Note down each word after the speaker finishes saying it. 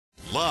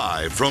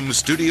Live from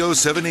Studio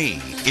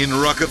 7E in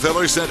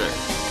Rockefeller Center,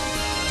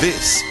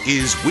 this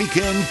is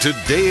Weekend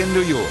Today in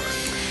New York.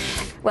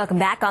 Welcome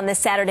back on this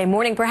Saturday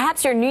morning.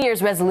 Perhaps your New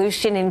Year's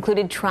resolution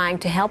included trying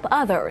to help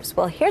others.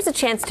 Well, here's a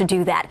chance to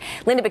do that.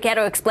 Lynda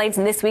Baquero explains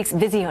in this week's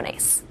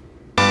Visiones.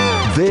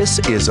 This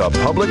is a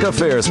public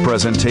affairs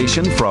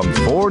presentation from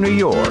For New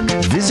York,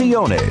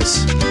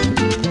 Visiones.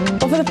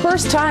 Well, for the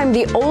first time,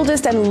 the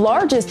oldest and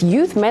largest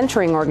youth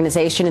mentoring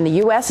organization in the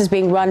U.S. is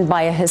being run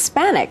by a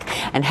Hispanic.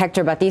 And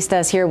Hector Batista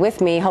is here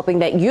with me, hoping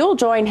that you'll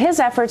join his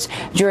efforts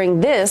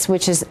during this,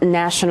 which is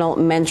National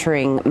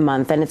Mentoring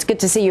Month. And it's good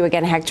to see you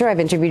again, Hector. I've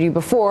interviewed you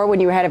before when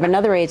you were head of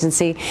another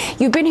agency.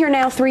 You've been here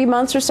now 3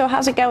 months or so.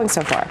 How's it going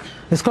so far?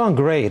 It's going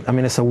great. I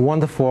mean, it's a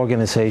wonderful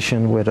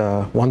organization with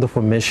a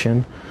wonderful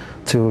mission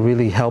to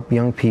really help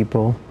young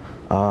people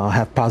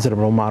have positive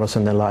role models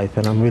in their life,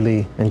 and I'm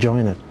really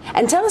enjoying it.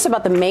 And tell us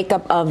about the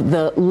makeup of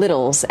the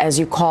littles, as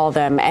you call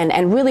them,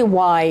 and really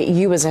why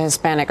you as a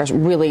Hispanic are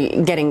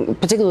really getting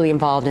particularly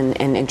involved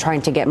in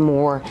trying to get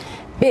more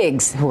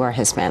bigs who are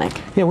Hispanic.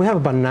 Yeah, we have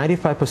about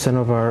 95%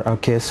 of our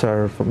kids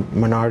are from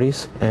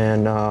minorities,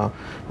 and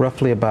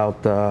roughly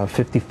about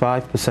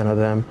 55% of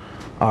them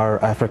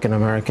are African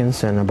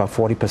Americans, and about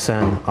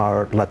 40%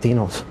 are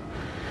Latinos.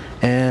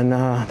 And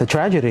the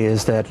tragedy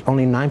is that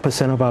only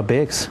 9% of our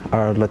bigs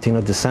are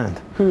Latino descent.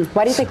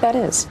 Why do you think that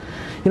is?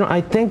 You know, I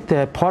think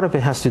that part of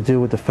it has to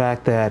do with the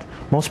fact that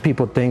most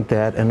people think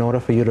that in order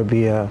for you to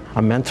be a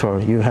mentor,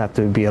 you have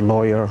to be a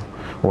lawyer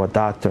or a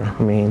doctor.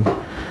 I mean,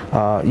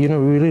 you know,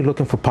 we're really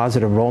looking for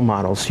positive role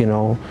models. You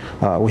know,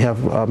 we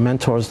have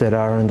mentors that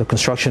are in the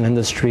construction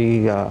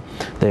industry,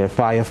 they're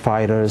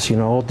firefighters, you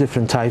know, all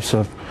different types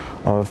of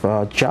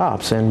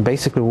jobs, and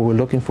basically what we're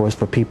looking for is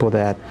for people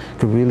that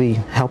could really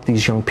help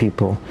these young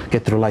people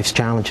get through life's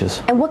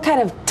challenges. And what kind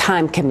of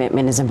time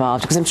commitment is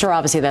involved? Because I'm sure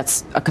obviously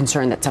that's a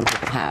concern that some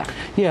people have.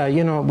 Yeah,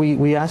 you know,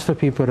 we ask for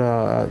people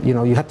to, you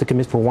know, you have to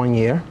commit for 1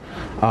 year,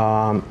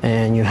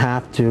 and you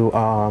have to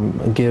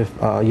give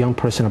a young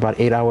person about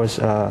 8 hours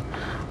a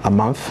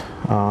month,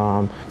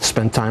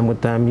 spend time with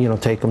them, you know,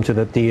 take them to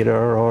the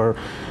theater or,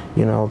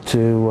 you know,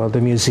 to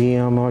the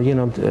museum, or you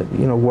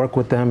know, work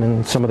with them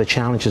in some of the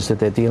challenges that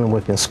they're dealing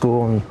with in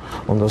school and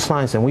on those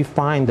lines. And we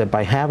find that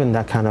by having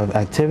that kind of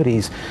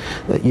activities,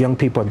 young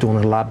people are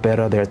doing a lot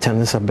better. Their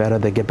attendance are better.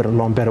 They get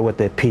along better with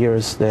their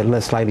peers. They're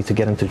less likely to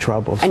get into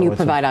trouble. And so you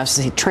provide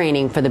obviously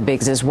training for the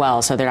bigs as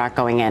well, so they're not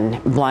going in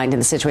blind in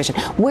the situation.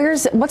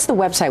 What's the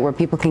website where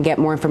people can get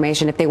more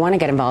information if they want to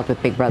get involved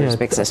with Big Brothers,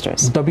 Big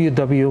Sisters?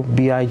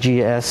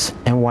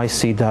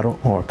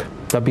 www.bigsnyc.org.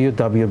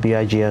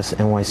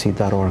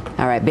 www.bigsnyc.org.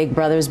 All right, Big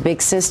Brothers, Big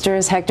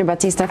Sisters. Hector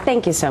Batista,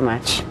 thank you so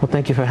much. Well,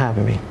 thank you for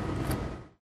having me.